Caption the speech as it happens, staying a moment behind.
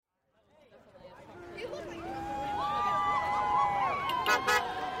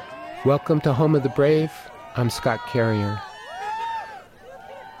Welcome to Home of the Brave. I'm Scott Carrier.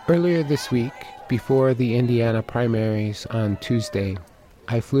 Earlier this week, before the Indiana primaries on Tuesday,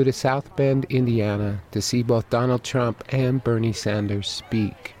 I flew to South Bend, Indiana to see both Donald Trump and Bernie Sanders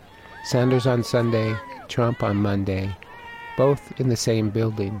speak. Sanders on Sunday, Trump on Monday, both in the same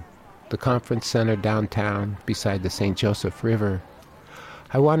building, the conference center downtown beside the St. Joseph River.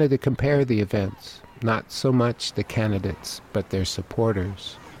 I wanted to compare the events, not so much the candidates, but their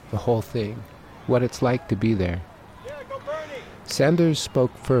supporters, the whole thing, what it's like to be there. Sanders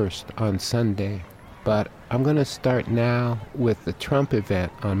spoke first on Sunday, but I'm going to start now with the Trump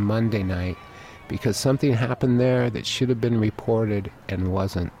event on Monday night because something happened there that should have been reported and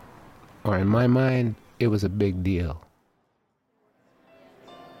wasn't. Or in my mind, it was a big deal.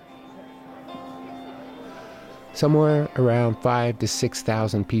 Somewhere around 5,000 to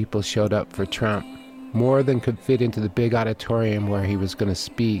 6,000 people showed up for Trump, more than could fit into the big auditorium where he was going to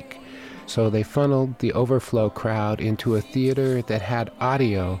speak. So they funneled the overflow crowd into a theater that had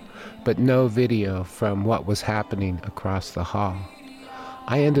audio, but no video from what was happening across the hall.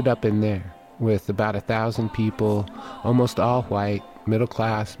 I ended up in there with about 1,000 people, almost all white,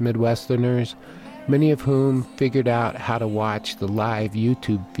 middle-class Midwesterners, many of whom figured out how to watch the live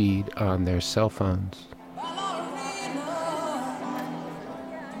YouTube feed on their cell phones.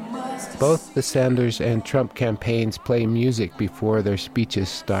 Both the Sanders and Trump campaigns play music before their speeches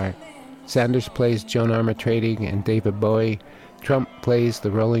start. Sanders plays Joan Armatrading and David Bowie. Trump plays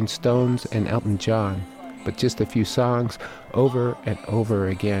the Rolling Stones and Elton John, but just a few songs over and over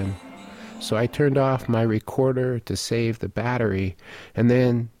again. So I turned off my recorder to save the battery, and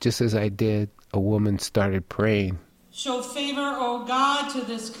then, just as I did, a woman started praying. Show favor, O God, to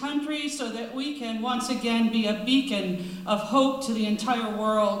this country so that we can once again be a beacon of hope to the entire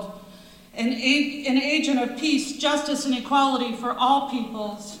world. An agent of peace, justice, and equality for all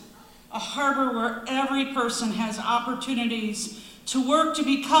peoples. A harbor where every person has opportunities to work to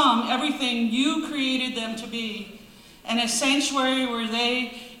become everything you created them to be. And a sanctuary where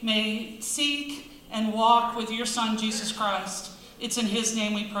they may seek and walk with your Son, Jesus Christ. It's in his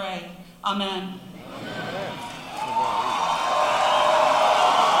name we pray. Amen.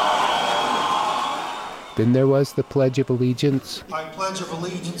 Then there was the Pledge of Allegiance. I pledge of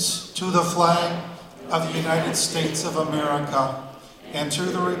allegiance to the flag of the United States of America and to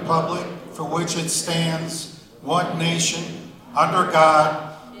the republic for which it stands, one nation, under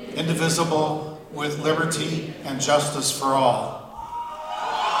God, indivisible, with liberty and justice for all.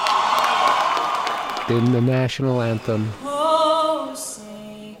 Then the national anthem. Oh,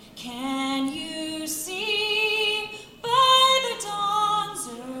 say, can you see by the dawn's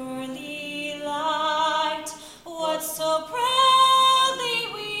early light what so proudly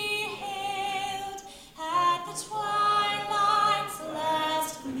we hailed at the twilight's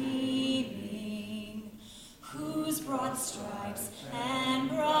last gleaming, whose broad stripes and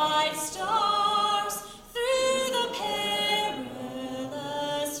bright stars through the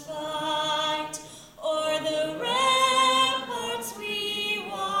perilous fight o'er the ramparts we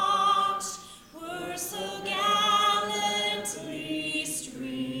watched were so gallantly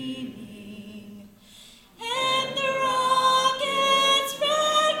streaming, and the rocket's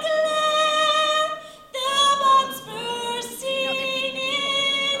red glare, the bombs bursting in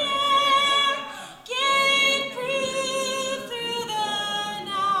air, gave proof through the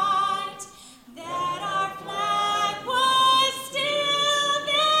night that our flag was still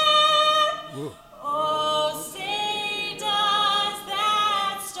there. Oh, say does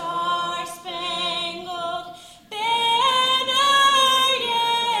that star-spangled banner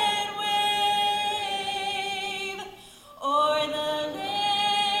yet wave o'er the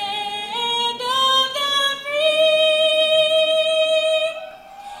land of the free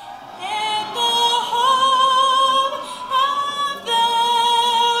and the home of the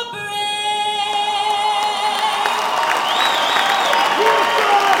brave.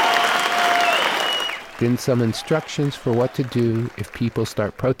 Then some instructions for what to do if people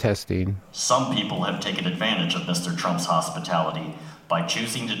start protesting. Some people have taken advantage of Mr. Trump's hospitality by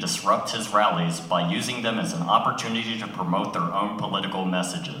choosing to disrupt his rallies by using them as an opportunity to promote their own political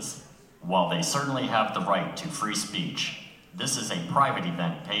messages. While they certainly have the right to free speech, this is a private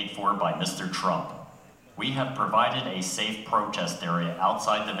event paid for by Mr. Trump. We have provided a safe protest area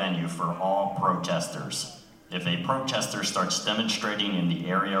outside the venue for all protesters. If a protester starts demonstrating in the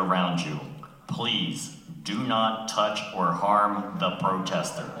area around you, please do not touch or harm the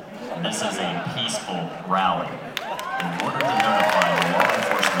protester. This is a peaceful rally. In order to notify the law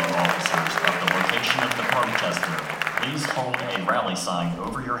enforcement officers of the location of the protester, please hold a rally sign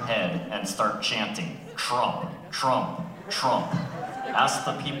over your head and start chanting, "Trump, Trump, Trump." Ask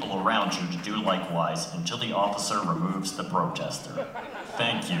the people around you to do likewise until the officer removes the protester.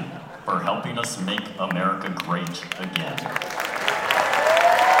 Thank you for helping us make America great again.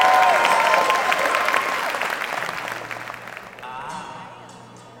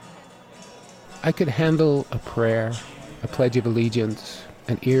 I could handle a prayer, a Pledge of Allegiance,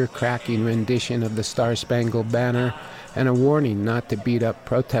 an ear-cracking rendition of the Star-Spangled Banner, and a warning not to beat up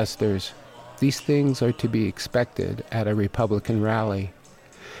protesters. These things are to be expected at a Republican rally.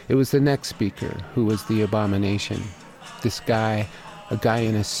 It was the next speaker who was the abomination. This guy, a guy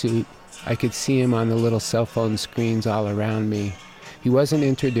in a suit. I could see him on the little cell phone screens all around me. He wasn't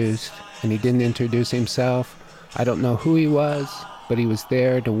introduced, and he didn't introduce himself. I don't know who he was, but he was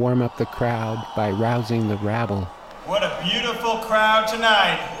there to warm up the crowd by rousing the rabble. What a beautiful crowd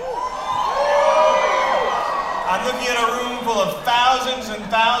tonight. I'm looking at a room full of thousands and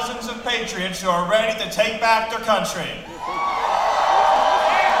thousands of patriots who are ready to take back their country.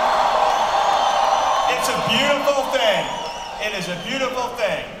 It's a beautiful thing. It is a beautiful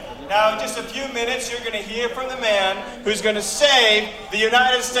thing. Now, in just a few minutes, you're going to hear from the man who's going to save the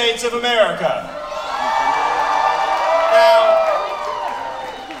United States of America. Now,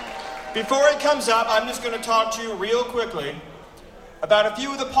 before he comes up, I'm just going to talk to you real quickly about a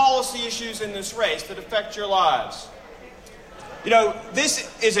few of the policy issues in this race that affect your lives. You know, this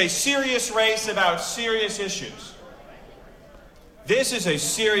is a serious race about serious issues. This is a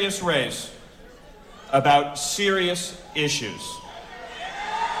serious race about serious issues.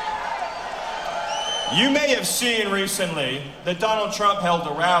 You may have seen recently that Donald Trump held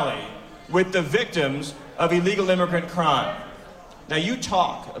a rally with the victims of illegal immigrant crime. Now, you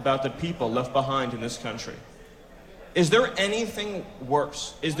talk about the people left behind in this country. Is there anything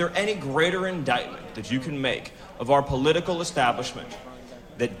worse? Is there any greater indictment that you can make of our political establishment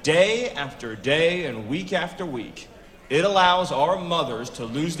that day after day and week after week, it allows our mothers to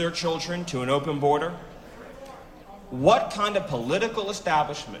lose their children to an open border? What kind of political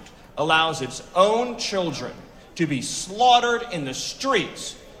establishment allows its own children to be slaughtered in the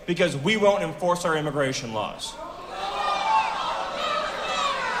streets because we won't enforce our immigration laws?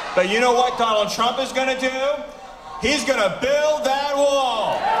 But you know what Donald Trump is going to do? He's going to build that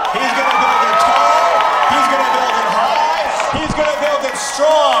wall. He's going to build it tall. He's going to build it high. He's going to build it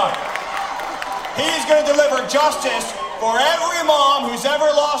strong. He's going to deliver justice for every mom who's ever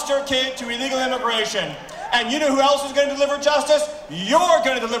lost her kid to illegal immigration. And you know who else is going to deliver justice? You're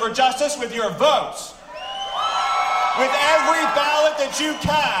going to deliver justice with your votes. With every ballot that you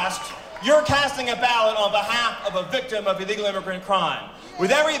cast, you're casting a ballot on behalf of a victim of illegal immigrant crime. With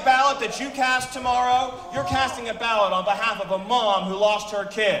every ballot that you cast tomorrow, you're casting a ballot on behalf of a mom who lost her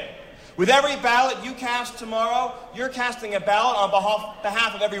kid. With every ballot you cast tomorrow, you're casting a ballot on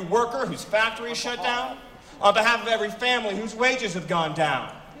behalf of every worker whose factory is shut down, on behalf of every family whose wages have gone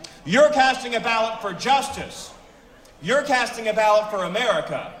down. You're casting a ballot for justice. You're casting a ballot for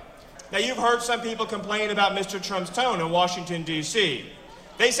America. Now, you've heard some people complain about Mr. Trump's tone in Washington, D.C.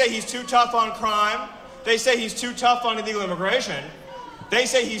 They say he's too tough on crime. They say he's too tough on illegal immigration. They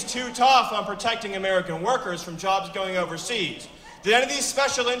say he's too tough on protecting American workers from jobs going overseas. Did any of these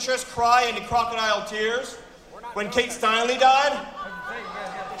special interests cry any crocodile tears when Kate Steinle died?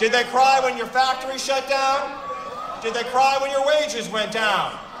 Did they cry when your factory shut down? Did they cry when your wages went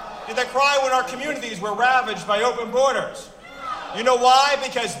down? Did they cry when our communities were ravaged by open borders? You know why?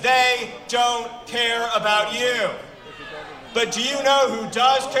 Because they don't care about you. But do you know who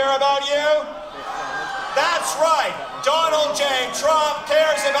does care about you? That's right. Donald J. Trump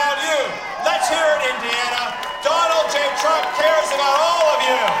cares about you. Let's hear it, Indiana. Donald J. Trump cares about all of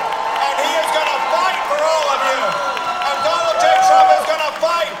you. And he is going to fight for all of you. And Donald J. Trump is going to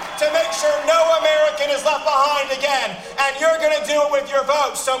fight to make sure no American is left behind again. And you're going to do it with your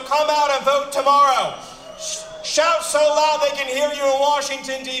vote. So come out and vote tomorrow. Shout so loud they can hear you in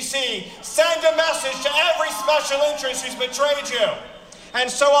Washington, D.C. Send a message to every special interest who's betrayed you. And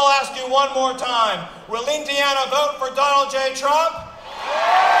so I'll ask you one more time. Will Indiana vote for Donald J. Trump?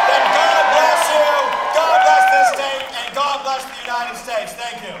 Then God bless you, God bless this state, and God bless the United States.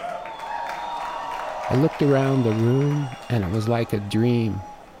 Thank you. I looked around the room, and it was like a dream.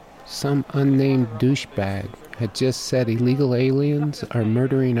 Some unnamed douchebag had just said illegal aliens are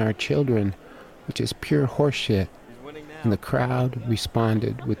murdering our children, which is pure horseshit. And the crowd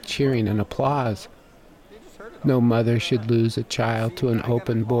responded with cheering and applause. No mother should lose a child to an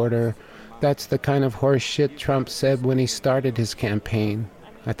open border. That's the kind of horseshit Trump said when he started his campaign.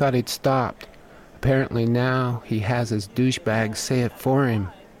 I thought he'd stopped. Apparently now he has his douchebags say it for him.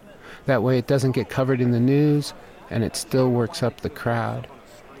 That way it doesn't get covered in the news, and it still works up the crowd.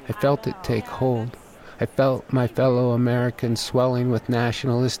 I felt it take hold. I felt my fellow Americans swelling with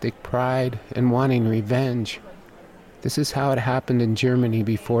nationalistic pride and wanting revenge. This is how it happened in Germany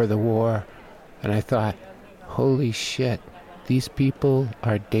before the war, and I thought, holy shit, these people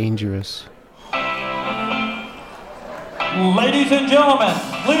are dangerous. Ladies and gentlemen,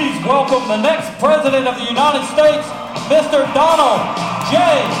 please welcome the next President of the United States, Mr. Donald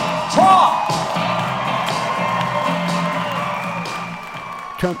J. Trump.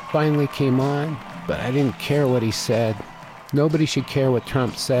 Trump finally came on, but I didn't care what he said. Nobody should care what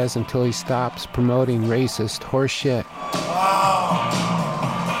Trump says until he stops promoting racist horseshit. Wow.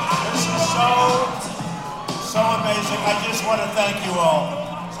 This is so amazing. I just want to thank you all.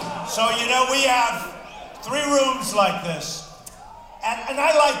 So, we have 3 rooms like this. And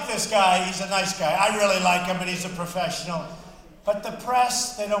I like this guy. He's a nice guy. I really like him, and he's a professional. But the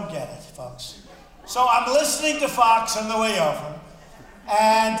press, they don't get it, folks. So I'm listening to Fox on the way over,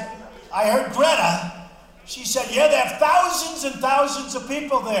 and I heard Greta. She said, yeah, there are thousands and thousands of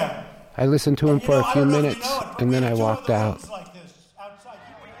people there. I listened to him for a few minutes, and then I walked out.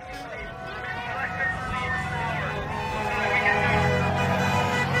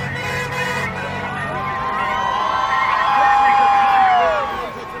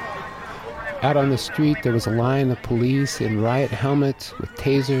 Out on the street, there was a line of police in riot helmets with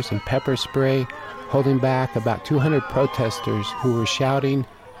tasers and pepper spray, holding back about 200 protesters who were shouting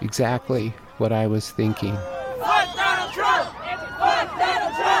exactly what I was thinking. Fuck Donald Trump! Fuck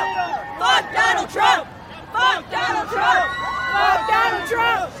Donald Trump! Fuck Donald Trump! Fuck Donald Trump! Fuck Donald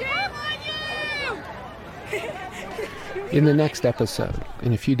Trump! Shame on you! In the next episode,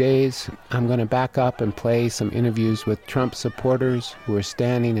 in a few days, I'm going to back up and play some interviews with Trump supporters who were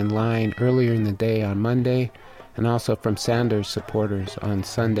standing in line earlier in the day on Monday, and also from Sanders supporters on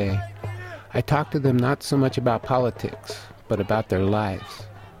Sunday. I talked to them not so much about politics, but about their lives.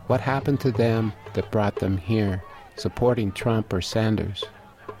 What happened to them that brought them here, supporting Trump or Sanders?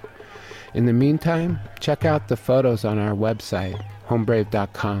 In the meantime, check out the photos on our website,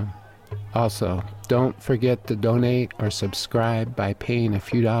 homebrave.com. Also, don't forget to donate or subscribe by paying a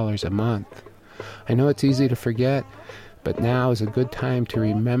few dollars a month. I know it's easy to forget, but now is a good time to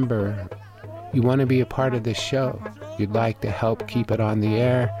remember you want to be a part of this show. You'd like to help keep it on the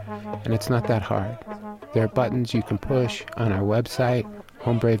air, and it's not that hard. There are buttons you can push on our website,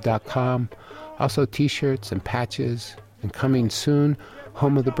 homebrave.com, also t-shirts and patches, and coming soon,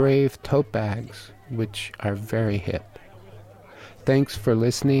 Home of the Brave tote bags, which are very hip. Thanks for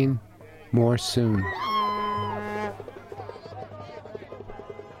listening. More soon.